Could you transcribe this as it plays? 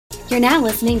You're now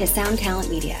listening to Sound Talent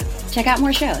Media. Check out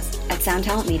more shows at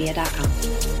soundtalentmedia.com.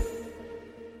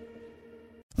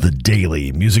 The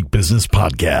Daily Music Business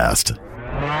Podcast.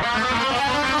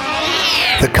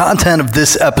 The content of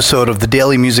this episode of the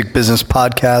Daily Music Business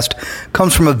Podcast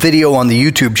comes from a video on the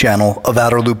YouTube channel of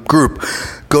Outer Loop Group.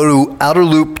 Go to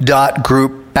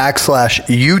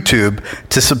outerloop.group/YouTube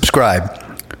to subscribe.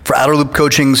 For Outer Loop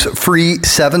Coaching's free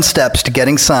 7 steps to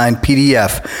getting signed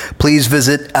PDF, please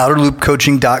visit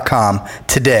outerloopcoaching.com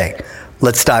today.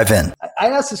 Let's dive in. I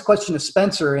asked this question of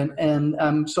Spencer,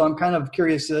 and so I'm kind of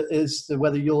curious as to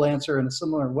whether you'll answer in a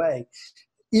similar way.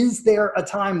 Is there a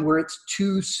time where it's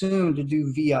too soon to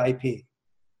do VIP?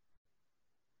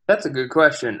 That's a good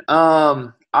question.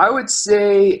 I would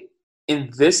say in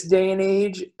this day and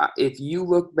age, if you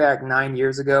look back 9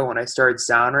 years ago when I started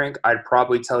SoundRank, I'd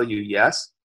probably tell you yes.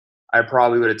 I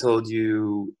probably would have told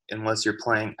you, unless you're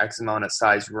playing X amount of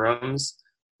size rooms,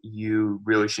 you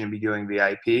really shouldn't be doing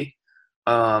VIP.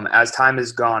 As time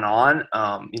has gone on,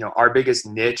 our biggest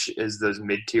niche is those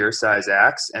mid-tier size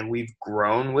acts, and we've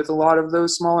grown with a lot of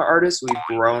those smaller artists.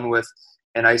 We've grown with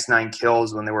an Ice Nine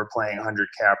Kills when they were playing 100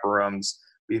 cap rooms.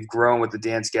 We've grown with the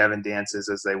Dance Gavin Dances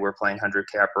as they were playing 100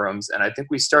 cap rooms. And I think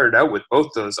we started out with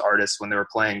both those artists when they were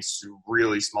playing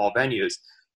really small venues.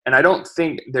 And I don't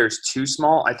think there's too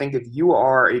small. I think if you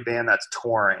are a band that's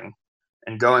touring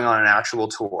and going on an actual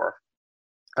tour,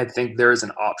 I think there is an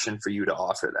option for you to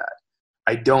offer that.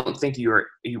 I don't think you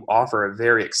offer a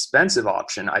very expensive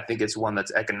option. I think it's one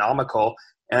that's economical.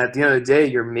 And at the end of the day,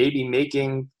 you're maybe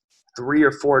making $3 or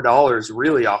 $4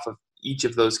 really off of each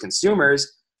of those consumers,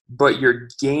 but you're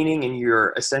gaining and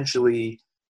you're essentially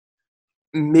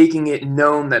making it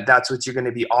known that that's what you're going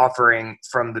to be offering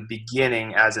from the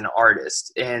beginning as an artist.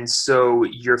 And so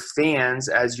your fans,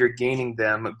 as you're gaining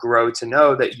them, grow to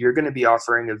know that you're going to be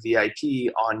offering a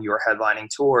VIP on your headlining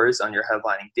tours, on your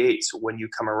headlining dates, when you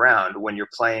come around, when you're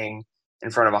playing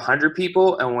in front of 100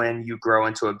 people, and when you grow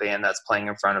into a band that's playing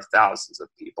in front of thousands of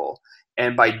people.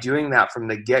 And by doing that from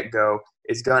the get-go,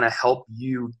 it's going to help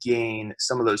you gain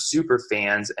some of those super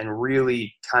fans and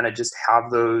really kind of just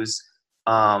have those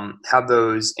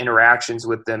interactions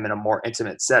with them in a more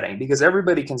intimate setting. Because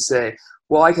everybody can say,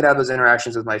 well, I could have those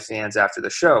interactions with my fans after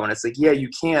the show. And it's like, yeah, you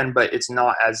can, but it's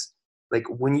not as like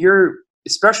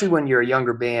especially when you're a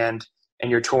younger band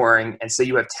and you're touring and say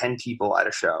you have 10 people at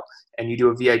a show and you do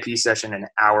a VIP session an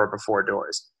hour before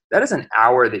doors. That is an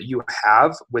hour that you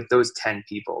have with those 10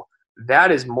 people. That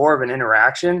is more of an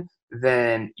interaction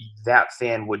than that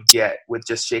fan would get with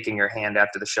just shaking your hand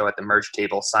after the show at the merch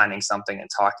table, signing something and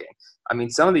talking. I mean,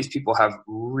 some of these people have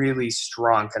really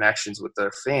strong connections with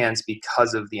their fans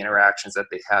because of the interactions that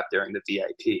they have during the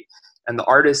VIP. And the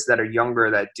artists that are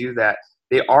younger that do that,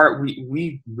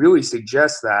 we really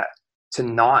suggest that to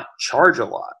not charge a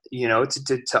lot,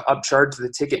 to upcharge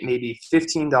the ticket maybe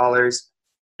 $15,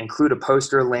 include a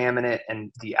poster, laminate,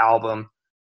 and the album.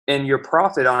 And your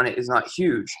profit on it is not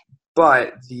huge,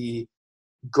 but the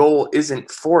goal isn't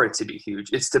for it to be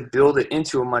huge. It's to build it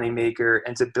into a moneymaker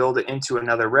and to build it into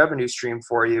another revenue stream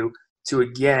for you to,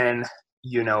 again,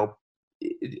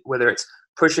 whether it's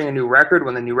pushing a new record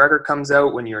when the new record comes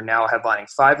out, when you're now headlining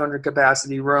 500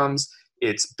 capacity rooms,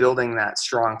 it's building that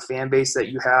strong fan base that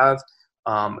you have.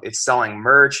 It's selling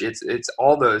merch. It's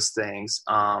all those things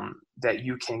that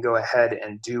you can go ahead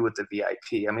and do with the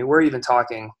VIP. I mean, we're even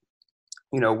talking,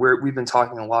 we've been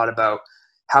talking a lot about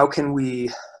how can we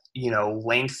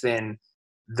lengthen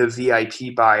the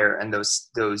VIP buyer and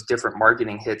those different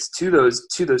marketing hits to those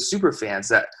super fans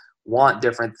that want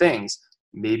different things.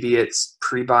 Maybe it's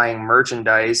pre-buying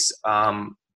merchandise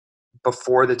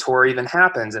before the tour even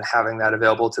happens and having that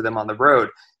available to them on the road.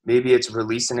 Maybe it's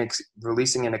releasing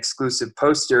an exclusive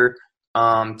poster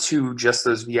to just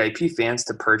those VIP fans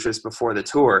to purchase before the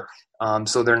tour.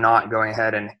 So they're not going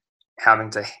ahead and having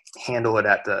to handle it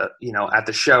at the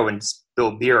show and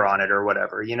spill beer on it or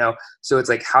whatever, So it's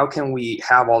like, how can we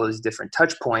have all those different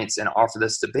touch points and offer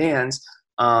this to bands?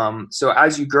 So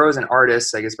as you grow as an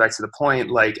artist, I guess back to the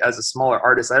point, like as a smaller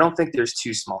artist, I don't think there's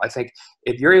too small. I think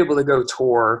if you're able to go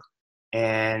tour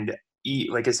and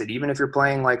eat, like I said, even if you're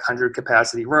playing like 100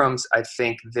 capacity rooms, I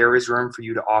think there is room for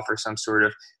you to offer some sort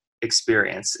of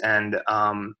experience. And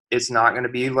it's not going to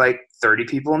be like 30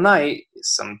 people a night.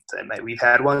 We've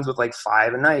had ones with like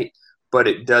 5 a night, but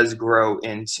it does grow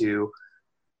into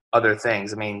other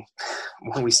things. I mean,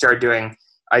 when we started doing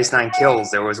Ice Nine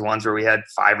Kills, there was ones where we had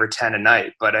 5 or 10 a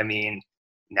night, but I mean,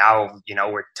 now,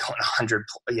 we're doing 100,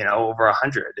 over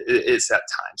 100 it's that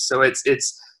time. So it's,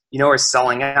 we're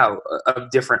selling out of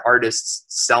different artists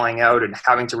selling out and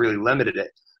having to really limit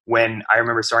it. when I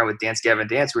remember starting with Dance Gavin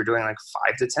Dance, we were doing like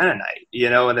 5 to 10 a night,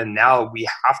 and then now we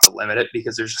have to limit it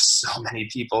because there's just so many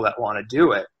people that want to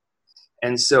do it.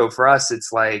 And so for us,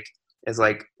 it's like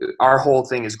our whole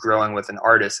thing is growing with an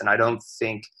artist. And I don't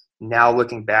think now,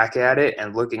 looking back at it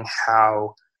and looking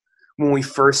how when we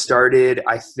first started,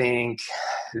 I think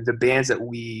the bands that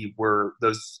we were,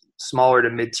 those smaller to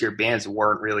mid-tier bands,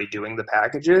 weren't really doing the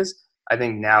packages. I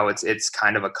think now it's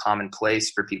kind of a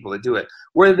commonplace for people to do it,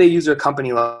 whether they use a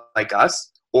company like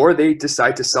us or they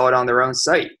decide to sell it on their own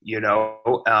site.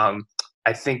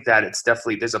 I think that it's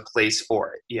definitely, there's a place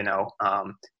for it,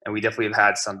 and we definitely have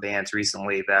had some bands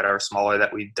recently that are smaller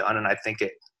that we've done, and I think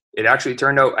it actually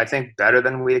turned out, I think, better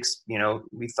than we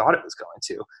thought it was going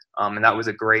to, and that was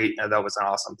an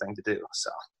awesome thing to do. So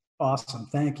awesome,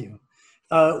 thank you.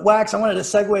 Wax, I wanted to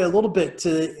segue a little bit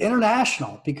to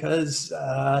international because,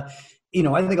 I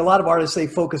think a lot of artists, they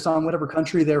focus on whatever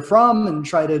country they're from and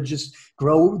try to just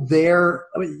grow there.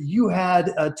 I mean, you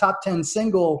had a top 10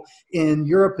 single in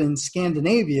Europe and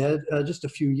Scandinavia just a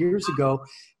few years ago.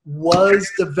 Was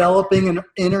developing an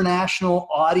international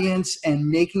audience and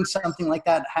making something like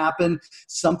that happen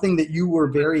something that you were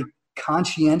very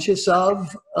conscientious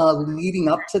of leading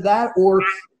up to that? Or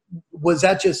was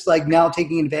that just like now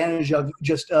taking advantage of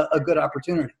just a good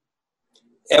opportunity?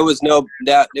 It was no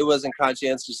doubt. It wasn't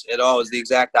conscientious at all. It was the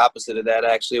exact opposite of that,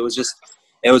 actually. It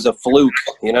was a fluke.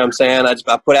 You know what I'm saying? I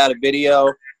put out a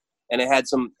video, and it had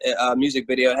some music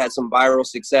video. It had some viral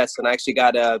success, and I actually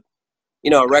got a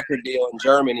record deal in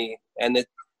Germany. And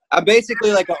I'm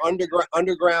basically like an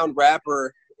underground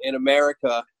rapper in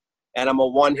America, and I'm a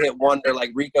one-hit wonder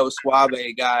like Rico Suave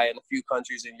guy in a few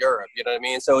countries in Europe. You know what I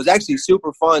mean? So it was actually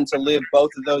super fun to live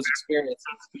both of those experiences.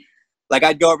 Like,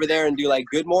 I'd go over there and do like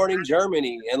Good Morning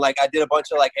Germany, and like I did a bunch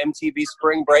of like MTV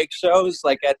Spring Break shows.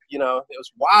 Like it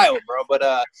was wild, bro. But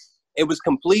it was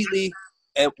completely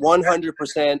at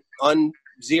 100%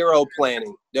 zero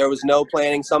planning. There was no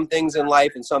planning. Some things in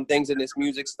life and some things in this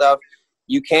music stuff,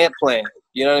 you can't plan.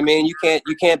 You know what I mean? You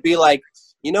can't be like,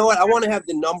 you know what? I want to have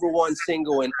the #1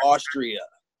 single in Austria.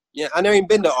 Yeah, I never even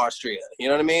been to Austria. You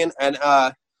know what I mean?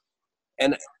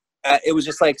 And it was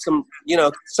just like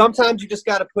sometimes you just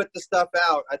got to put the stuff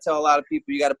out. I tell a lot of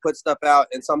people you got to put stuff out,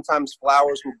 and sometimes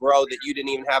flowers will grow that you didn't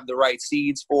even have the right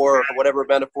seeds for, or whatever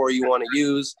metaphor you want to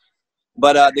use.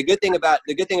 But the good thing about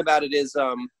it is,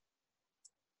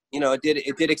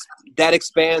 that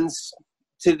expands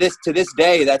to this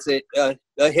day. That's a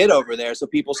hit over there. So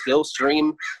people still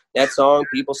stream that song.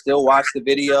 People still watch the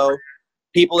video.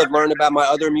 People have learned about my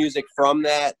other music from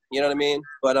that. You know what I mean?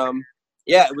 But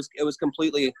yeah, it was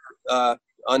completely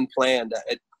unplanned.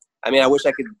 I wish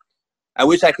I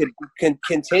could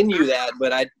continue that,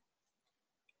 but I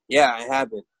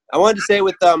haven't. I wanted to say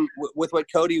with what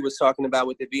Cody was talking about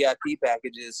with the VIP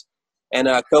packages, and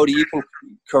Cody, you can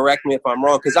correct me if I'm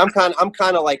wrong, because I'm kind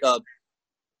of like a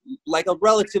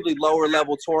relatively lower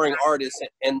level touring artist,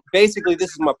 and basically this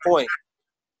is my point.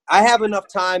 I have enough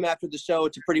time after the show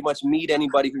to pretty much meet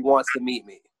anybody who wants to meet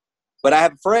me, but I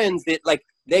have friends that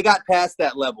they got past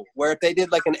that level, where if they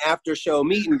did like an after show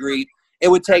meet and greet, it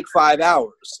would take 5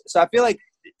 hours. So I feel like,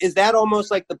 is that almost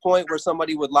like the point where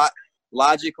somebody would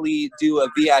logically do a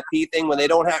VIP thing when they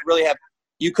don't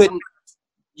you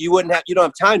don't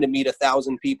have time to meet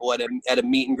 1,000 people at a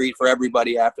meet and greet for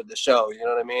everybody after the show. You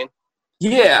know what I mean?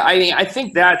 Yeah, I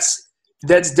think that's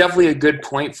definitely a good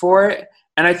point for it.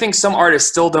 And I think some artists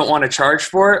still don't want to charge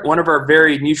for it. One of our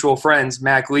very mutual friends,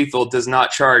 Mac Lethal, does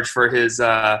not charge for his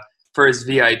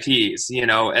VIPs,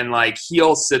 and like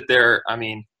he'll sit there. I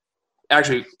mean,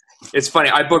 actually, it's funny.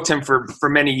 I booked him for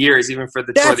many years, even for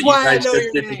the tour that you guys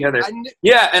just did together.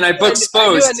 And I booked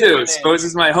Spose too. Spose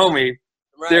is my homie.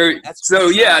 Right.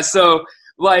 So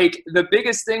like the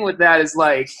biggest thing with that is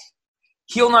like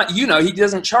he'll not, he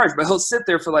doesn't charge, but he'll sit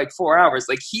there for like 4 hours.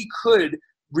 Like he could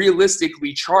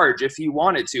realistically charge if he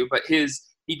wanted to, but he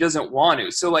doesn't want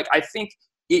to. So like I think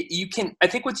it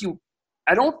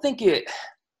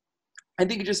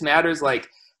just matters like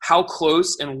how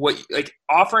close and what, like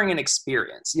offering an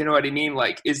experience, you know what I mean?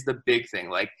 Like is the big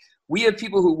thing. Like we have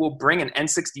people who will bring an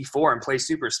N64 and play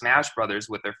Super Smash Brothers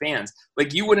with their fans.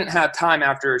 Like you wouldn't have time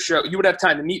after a show. You would have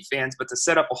time to meet fans, but to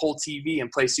set up a whole TV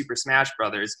and play Super Smash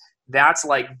Brothers, that's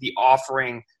like the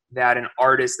offering that an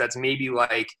artist that's maybe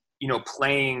like,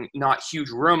 playing not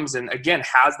huge rooms and again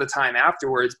has the time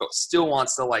afterwards, but still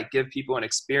wants to like give people an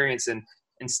experience and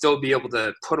still be able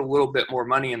to put a little bit more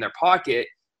money in their pocket.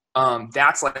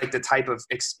 That's like the type of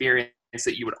experience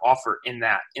that you would offer in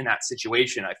that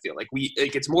situation. I feel like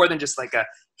it's more than just like a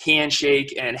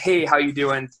handshake and hey, how you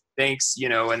doing? Thanks.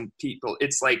 And people,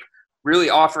 it's like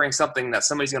really offering something that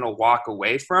somebody's going to walk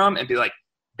away from and be like,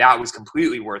 that was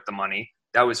completely worth the money.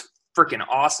 That was freaking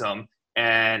awesome.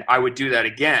 And I would do that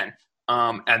again.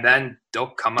 And then they'll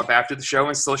come up after the show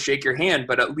and still shake your hand,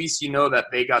 but at least you know that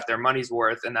they got their money's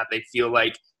worth and that they feel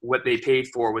like what they paid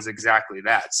for was exactly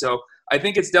that. So I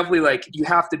think it's definitely like you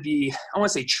have to be, I don't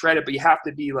want to say tread it, but you have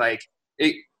to be like,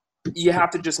 you have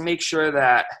to just make sure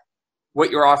that what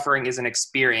you're offering is an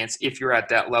experience if you're at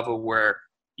that level where,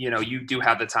 you know, you do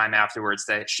have the time afterwards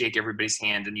to shake everybody's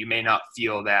hand, and you may not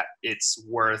feel that it's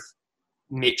worth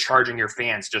charging your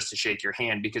fans just to shake your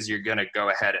hand because you're going to go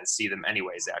ahead and see them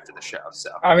anyways after the show. So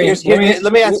I mean,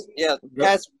 let me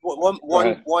ask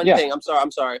one thing.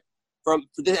 I'm sorry.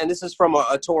 And this is from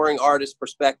a touring artist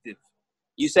perspective.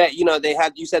 You said, you know, they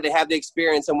have the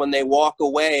experience, and when they walk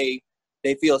away,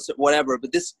 they feel whatever.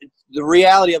 But the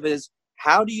reality of it is,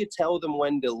 how do you tell them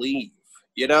when to leave?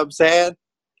 You know what I'm saying?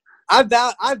 I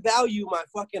value my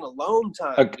fucking alone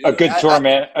time. A good tour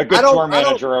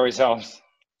manager always helps.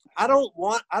 I don't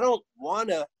want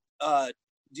to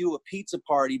do a pizza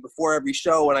party before every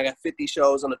show when I got 50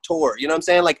 shows on a tour. You know what I'm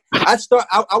saying? Like I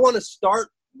want to start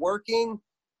working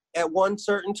at one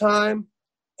certain time,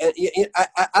 and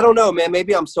I don't know, man.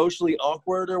 Maybe I'm socially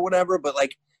awkward or whatever, but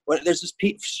like when there's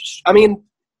this, I mean,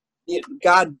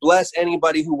 God bless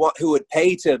anybody who would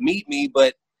pay to meet me,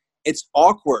 but it's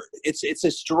awkward. It's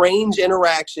a strange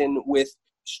interaction with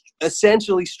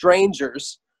essentially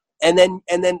strangers. And then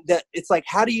it's like,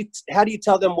 how do you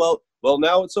tell them, well,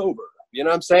 now it's over. You know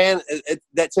what I'm saying?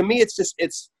 That to me,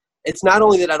 it's not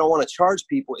only that I don't want to charge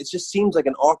people, it just seems like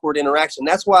an awkward interaction.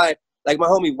 That's why, like my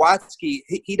homie Watsky,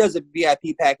 he does a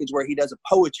VIP package where he does a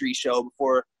poetry show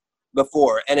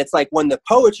before. And it's like when the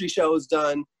poetry show is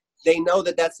done, they know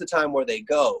that that's the time where they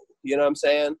go. You know what I'm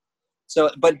saying? So,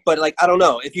 but like, I don't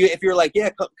know if you're like, yeah,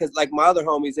 because like my other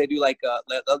homies, they do like,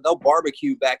 they'll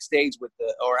barbecue backstage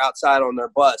or outside on their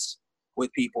bus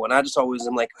with people. And I just always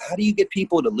am like, how do you get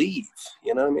people to leave?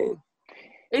 You know what I mean?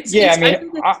 I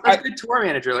think it's a good tour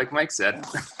manager, like Mike said.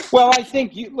 Well, I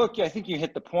think you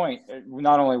hit the point,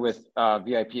 not only with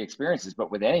VIP experiences, but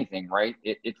with anything, right?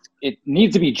 It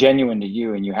needs to be genuine to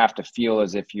you, and you have to feel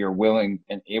as if you're willing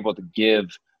and able to give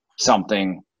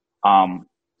something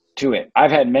to it.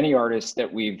 I've had many artists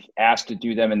that we've asked to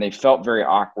do them and they felt very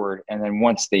awkward. And then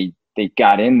once they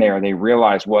got in there, they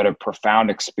realized what a profound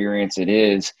experience it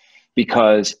is,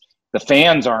 because the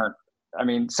fans aren't, I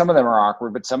mean, some of them are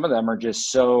awkward, but some of them are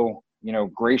just so, you know,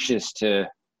 gracious to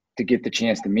get the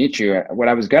chance to meet you. What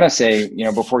I was going to say, you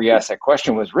know, before you asked that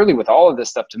question was really with all of this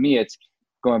stuff, to me, it's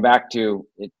going back to,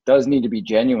 it does need to be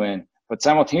genuine, but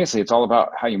simultaneously it's all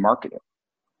about how you market it.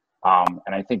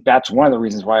 And I think that's one of the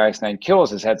reasons why Ice Nine Kills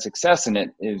has had success in it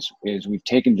is we've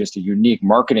taken just a unique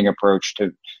marketing approach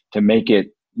to make it,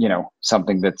 you know,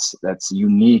 something that's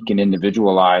unique and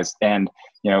individualized. And,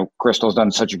 you know, Crystal's done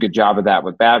such a good job of that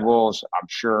with Bad Wolves. I'm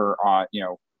sure, you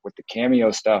know, with the Cameo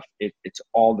stuff, it's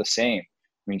all the same.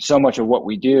 I mean, so much of what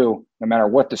we do, no matter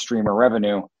what the stream or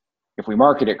revenue, if we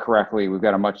market it correctly, we've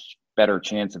got a much better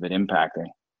chance of it impacting.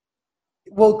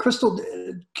 Well, Crystal,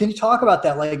 can you talk about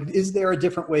that? Like, is there a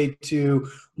different way to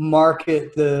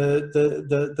market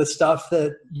the stuff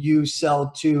that you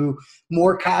sell to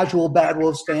more casual Bad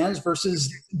Wolves fans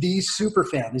versus these super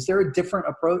fans? Is there a different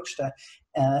approach to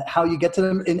how you get to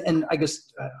them? And I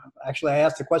guess, actually, I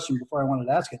asked the question before I wanted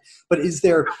to ask it, but is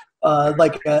there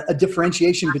like a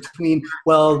differentiation between,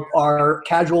 well, our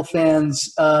casual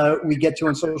fans we get to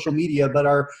on social media, but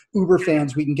our Uber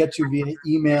fans we can get to via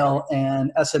email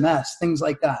and SMS, things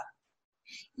like that?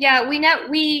 Yeah,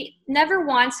 we never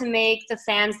want to make the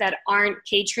fans that aren't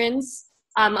patrons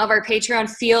of our Patreon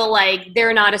feel like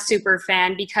they're not a super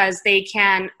fan because they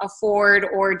can't afford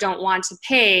or don't want to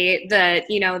pay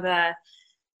the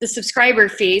subscriber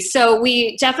fee. So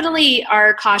we definitely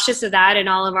are cautious of that in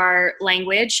all of our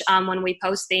language when we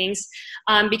post things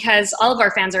because all of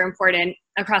our fans are important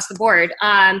across the board.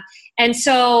 And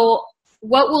so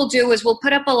what we'll do is we'll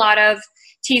put up a lot of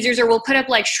teasers, or we'll put up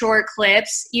like short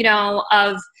clips, you know,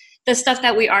 of the stuff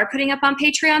that we are putting up on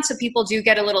Patreon, so people do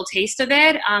get a little taste of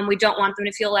it. We don't want them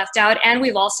to feel left out. And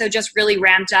we've also just really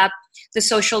ramped up the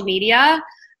social media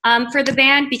for the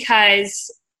band,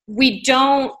 because we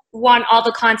don't want all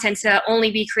the content to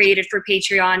only be created for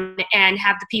Patreon and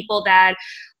have the people that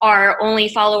are only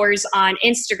followers on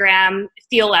Instagram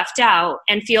feel left out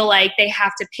and feel like they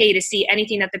have to pay to see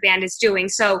anything that the band is doing.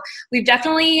 So we've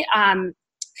definitely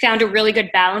found a really good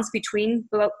balance between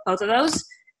both of those.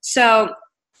 So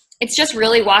it's just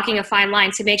really walking a fine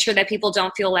line to make sure that people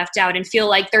don't feel left out and feel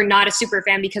like they're not a super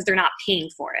fan because they're not paying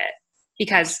for it,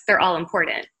 because they're all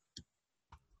important.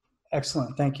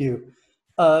 Excellent. Thank you.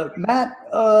 Matt,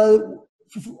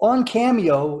 on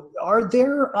Cameo, are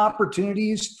there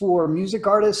opportunities for music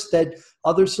artists that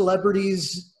other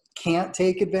celebrities can't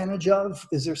take advantage of?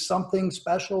 Is there something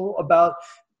special about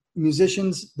the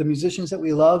musicians that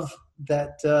we love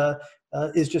that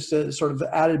is just a sort of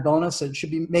added bonus that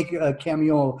should make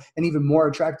Cameo an even more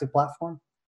attractive platform?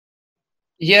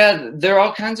 Yeah, there are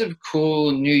all kinds of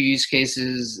cool new use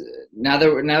cases. Now that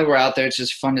we're out there, it's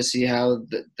just fun to see how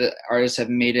the artists have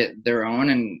made it their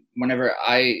own. And whenever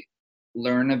I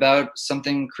learn about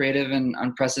something creative and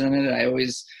unprecedented, I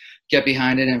always get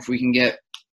behind it. And if we can get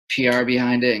PR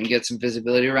behind it and get some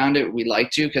visibility around it, we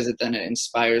like to, because then it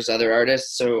inspires other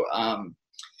artists. So I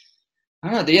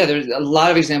don't know. Yeah, there's a lot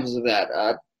of examples of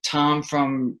that. Tom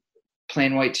from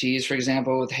Plain White Tees, for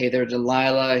example, with Hey There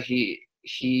Delilah, he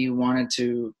wanted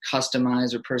to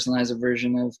customize or personalize a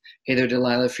version of Hey There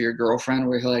Delilah for your girlfriend,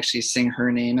 where he'll actually sing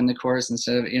her name in the chorus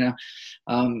instead of,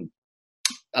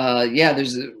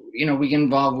 there's, we get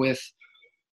involved with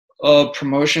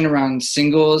promotion around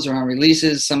singles, around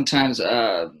releases. Sometimes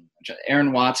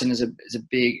Aaron Watson is a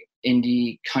big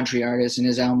indie country artist, and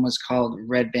his album was called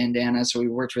Red Bandana. So we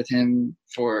worked with him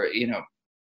for,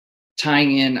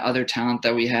 tying in other talent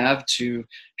that we have to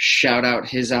shout out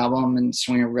his album and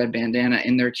swing a red bandana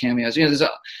in their cameos. There's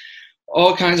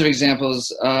all kinds of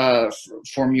examples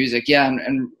for music. Yeah.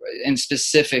 And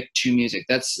specific to music.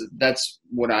 That's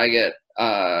what I get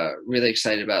really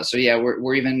excited about. So yeah,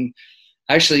 we're even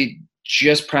actually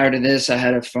just prior to this, I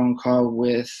had a phone call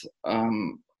with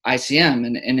ICM,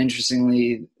 and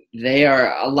interestingly,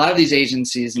 a lot of these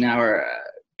agencies now are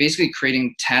basically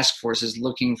creating task forces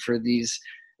looking for these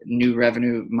new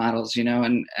revenue models,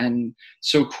 and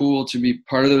so cool to be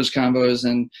part of those combos.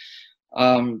 And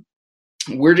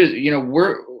we're just,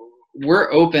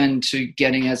 we're open to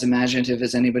getting as imaginative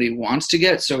as anybody wants to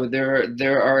get. So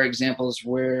there are examples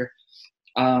where,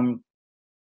 beyond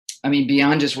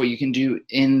just what you can do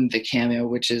in the Cameo,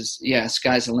 which is,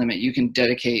 sky's the limit. You can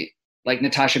dedicate, like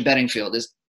Natasha Bedingfield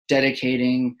is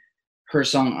dedicating her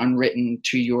song Unwritten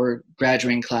to your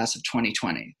graduating class of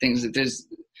 2020. There's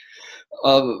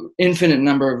infinite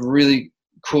number of really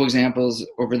cool examples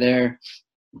over there.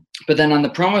 But then on the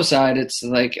promo side, it's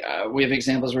like we have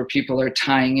examples where people are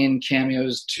tying in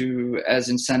cameos as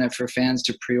incentive for fans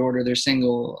to pre-order their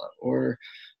single, or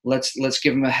let's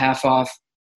give them a half off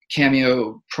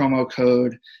Cameo promo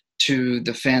code to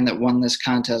the fan that won this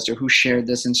contest or who shared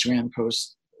this Instagram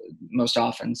post most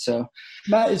often. So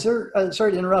Matt, is there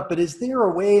sorry to interrupt, but is there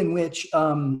a way in which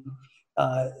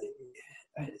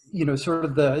sort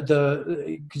of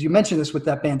because you mentioned this with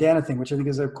that bandana thing, which I think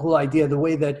is a cool idea, the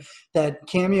way that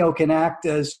Cameo can act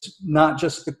as not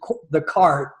just the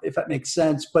cart, if that makes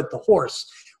sense, but the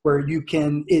horse, where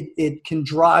it can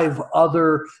drive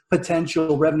other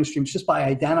potential revenue streams just by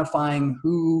identifying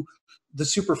who the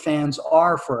super fans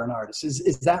are for an artist.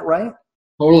 Is that right?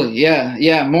 Totally.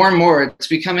 Yeah. More and more, it's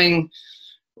becoming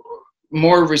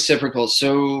more reciprocal.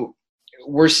 So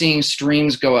we're seeing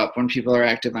streams go up when people are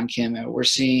active on Cameo. We're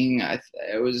seeing,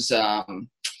 it was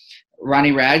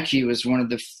Ronnie Radke was one of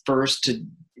the first to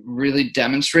really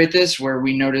demonstrate this, where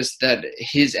we noticed that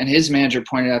his manager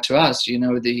pointed out to us,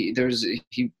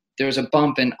 there was a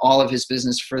bump in all of his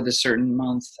business for the certain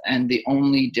month, and the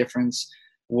only difference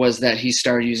was that he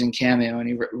started using Cameo, and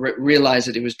he realized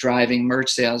that it was driving merch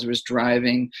sales, it was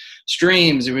driving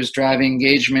streams, it was driving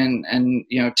engagement, and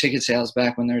ticket sales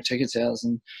back when there were ticket sales.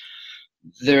 And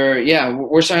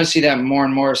we're starting to see that more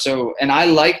and more. So, and I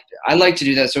like to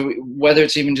do that. So whether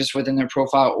it's even just within their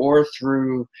profile or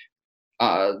through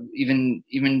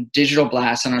even digital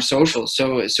blasts on our socials.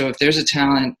 So if there's a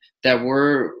talent that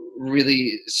we're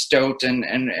really stoked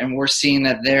and we're seeing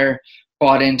that they're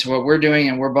bought into what we're doing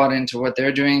and we're bought into what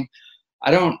they're doing,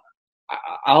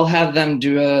 I'll have them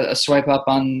do a swipe up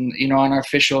on our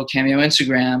official Cameo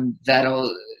Instagram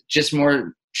that'll just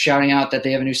more shouting out that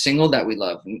they have a new single that we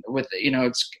love. With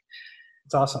it's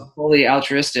awesome, fully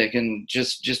altruistic, and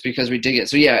just because we dig it.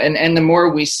 So yeah, and the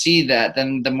more we see that,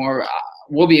 then the more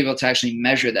we'll be able to actually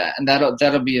measure that, and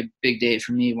that'll be a big day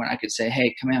for me when I could say,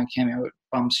 hey, come on Cameo, it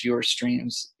bumps your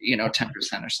streams 10%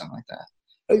 or something like that.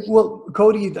 Well,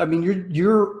 Cody,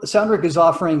 your Soundrick is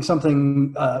offering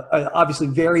something obviously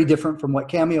very different from what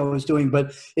Cameo is doing,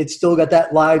 but it's still got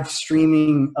that live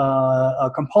streaming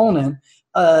component.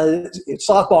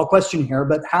 Softball question here,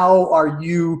 but how are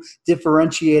you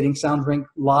differentiating Soundrick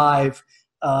Live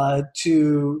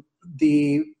to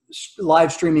the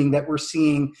live streaming that we're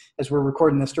seeing as we're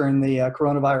recording this during the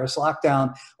coronavirus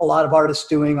lockdown? A lot of artists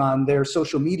doing on their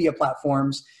social media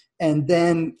platforms, and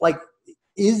then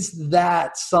is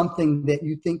that something that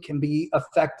you think can be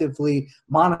effectively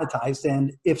monetized,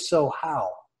 and if so, how?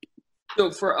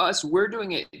 So for us, we're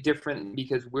doing it different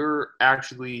because we're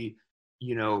actually,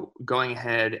 going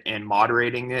ahead and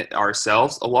moderating it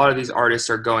ourselves. A lot of these artists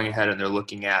are going ahead and they're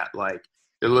looking at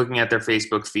their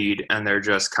Facebook feed and they're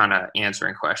just kind of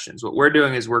answering questions. What we're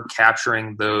doing is we're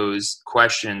capturing those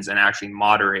questions and actually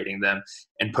moderating them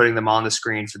and putting them on the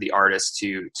screen for the artist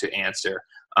to answer.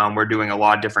 We're doing a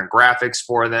lot of different graphics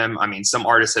for them. I mean, some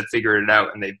artists have figured it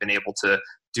out and they've been able to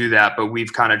do that, but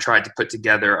we've kind of tried to put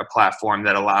together a platform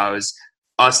that allows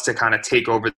us to kind of take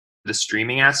over the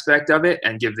streaming aspect of it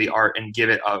and give the art and give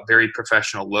it a very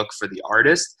professional look for the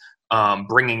artist,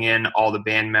 bringing in all the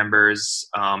band members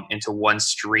into one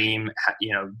stream,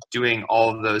 doing all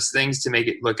of those things to make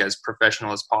it look as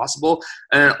professional as possible,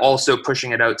 and then also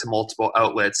pushing it out to multiple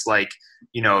outlets.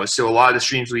 So a lot of the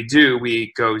streams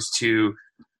we goes to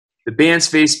the band's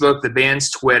Facebook, the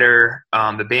band's Twitter,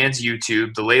 the band's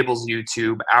YouTube, the label's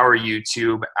YouTube,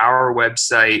 our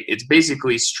website. It's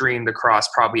basically streamed across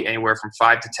probably anywhere from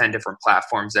 5 to 10 different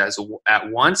platforms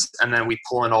at once. And then we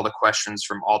pull in all the questions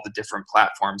from all the different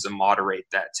platforms and moderate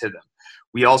that to them.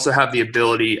 We also have the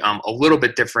ability, a little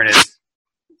bit different, is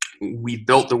we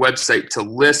built the website to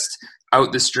list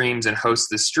out the streams and host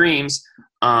the streams,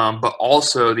 but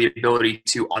also the ability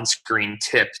to on-screen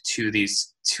tip to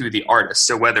the artist.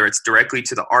 So whether it's directly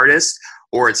to the artist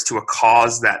or it's to a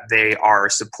cause that they are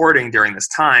supporting during this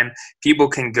time, people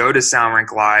can go to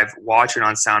SoundRank Live, watch it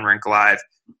on SoundRank Live,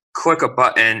 click a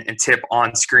button and tip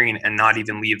on screen and not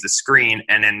even leave the screen,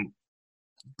 and in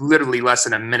literally less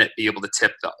than a minute be able to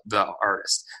tip the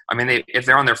artist. I mean, if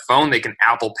they're on their phone, they can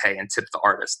Apple Pay and tip the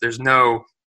artist.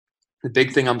 The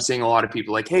big thing I'm seeing a lot of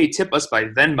people like, hey, tip us by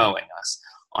Venmoing us.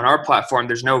 On our platform,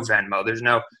 there's no Venmo. There's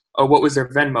no, what was their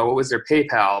Venmo? What was their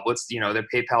PayPal? What's, their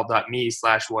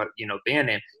paypal.me/what, band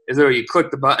name. Is there you click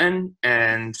the button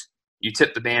and you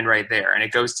tip the band right there and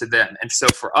it goes to them. And so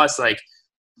for us,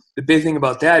 the big thing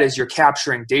about that is you're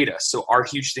capturing data. So our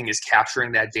huge thing is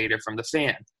capturing that data from the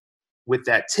fan. With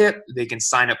that tip, they can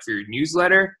sign up for your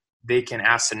newsletter. They can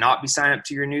ask to not be signed up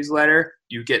to your newsletter.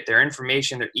 You get their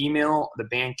information, their email. The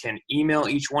band can email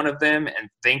each one of them and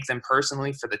thank them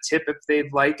personally for the tip if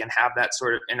they'd like and have that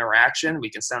sort of interaction. We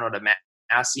can send out a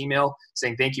mass email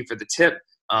saying thank you for the tip.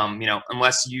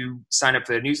 Unless you sign up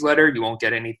for the newsletter, you won't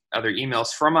get any other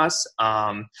emails from us.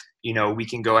 We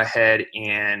can go ahead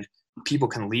and people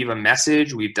can leave a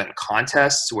message. We've done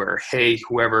contests where, hey,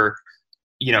 whoever,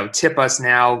 tip us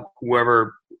now,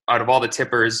 whoever out of all the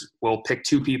tippers, we'll pick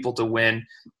 2 people to win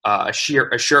a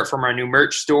shirt from our new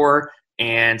merch store,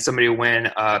 and somebody will win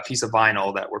a piece of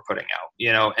vinyl that we're putting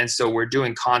out, and so we're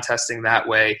doing contesting that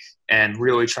way and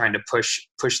really trying to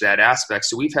push that aspect.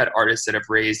 So we've had artists that have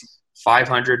raised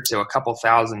 $500 to a couple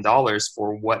 $1,000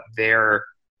 for what their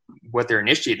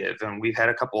initiative, and we've had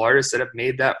a couple artists that have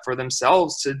made that for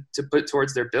themselves to put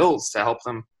towards their bills to help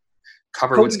them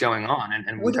cover what's going on,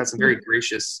 and we've had some very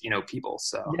gracious people.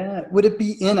 So yeah, would it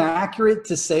be inaccurate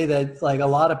to say that a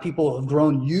lot of people have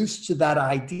grown used to that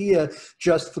idea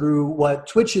just through what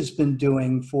Twitch has been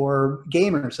doing for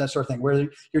gamers, that sort of thing, where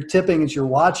you're tipping as you're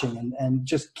watching and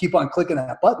just keep on clicking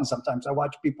that button? Sometimes I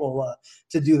watch people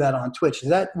to do that on Twitch.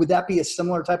 Would that be a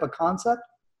similar type of concept?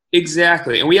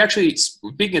 Exactly. And we actually,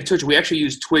 speaking of Twitch, we actually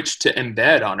use Twitch to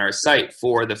embed on our site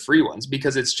for the free ones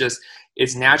because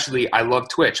it's naturally, I love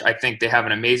Twitch. I think they have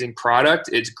an amazing product.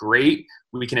 It's great.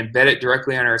 We can embed it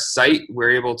directly on our site. We're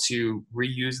able to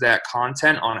reuse that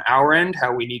content on our end,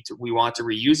 how we want to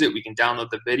reuse it. We can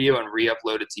download the video and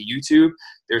re-upload it to YouTube.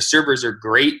 Their servers are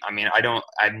great. I mean,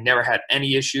 I've never had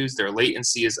any issues. Their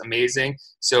latency is amazing.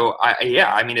 So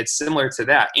it's similar to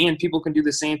that. And people can do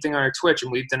the same thing on our Twitch.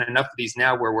 And we've done enough of these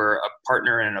now where we're a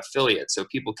partner and an affiliate. So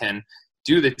people can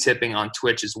do the tipping on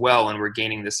Twitch as well. And we're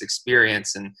gaining this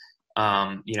experience. And,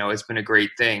 it's been a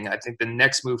great thing. I think the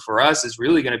next move for us is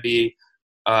really going to be,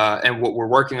 and what we're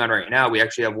working on right now, we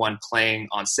actually have one playing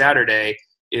on Saturday,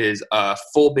 is a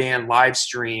full band live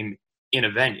stream in a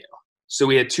venue. So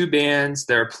we had 2 bands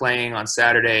that are playing on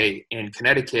Saturday in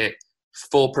Connecticut,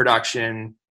 full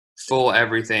production, full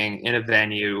everything in a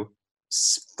venue,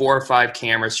 4 or 5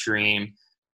 camera stream,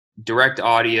 direct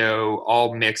audio,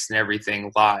 all mixed and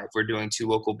everything live. We're doing 2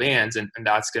 local bands, and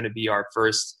that's going to be our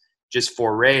first just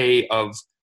foray of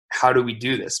how do we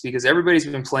do this? Because everybody's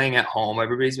been playing at home.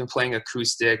 Everybody's been playing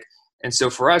acoustic. And so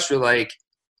for us, we're like,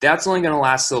 that's only going to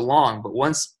last so long. But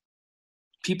once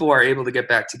people are able to get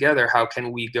back together, how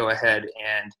can we go ahead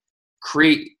and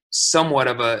create somewhat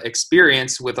of a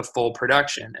experience with a full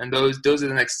production? And those are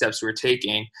the next steps we're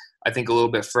taking. I think a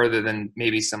little bit further than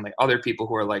maybe some other people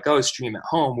who are like, oh, stream at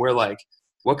home. We're like,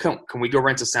 what can we go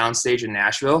rent a soundstage in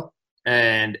Nashville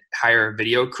and hire a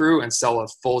video crew and sell a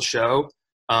full show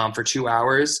for 2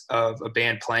 hours of a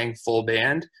band playing full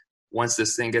band once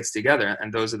this thing gets together.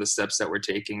 And those are the steps that we're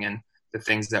taking and the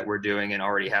things that we're doing and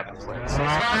already have in place.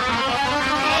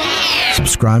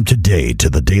 Subscribe today to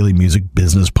the Daily Music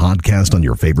Business Podcast on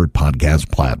your favorite podcast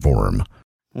platform.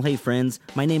 Well, hey friends,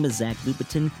 my name is Zach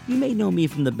Lupetin. You may know me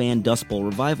from the band Dust Bowl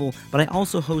Revival, but I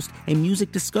also host a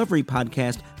music discovery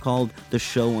podcast called The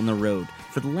Show on the Road.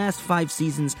 For the last 5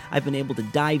 seasons, I've been able to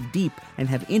dive deep and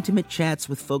have intimate chats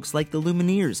with folks like the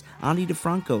Lumineers, Ani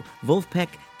DeFranco, Wolfpack,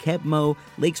 Keb Mo,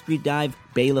 Lake Street Dive,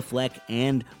 Bela Fleck,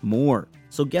 and more.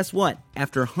 So guess what?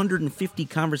 After 150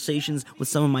 conversations with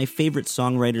some of my favorite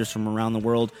songwriters from around the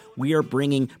world, we are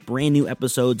bringing brand new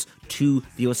episodes to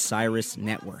the Osiris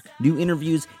Network. New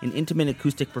interviews and intimate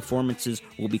acoustic performances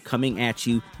will be coming at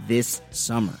you this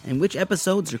summer. And which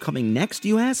episodes are coming next,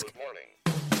 you ask?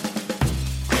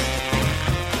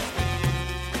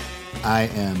 I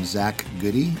am Zach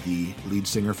Goody, the lead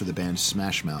singer for the band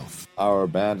Smash Mouth. Our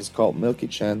band is called Milky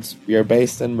Chance. We are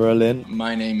based in Berlin.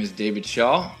 My name is David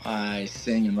Shaw. I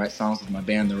sing and write songs with my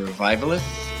band, The Revivalists.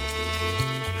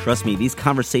 Trust me, these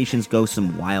conversations go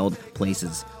some wild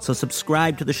places. So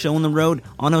subscribe to The Show on the Road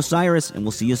on Osiris, and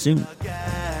we'll see you soon.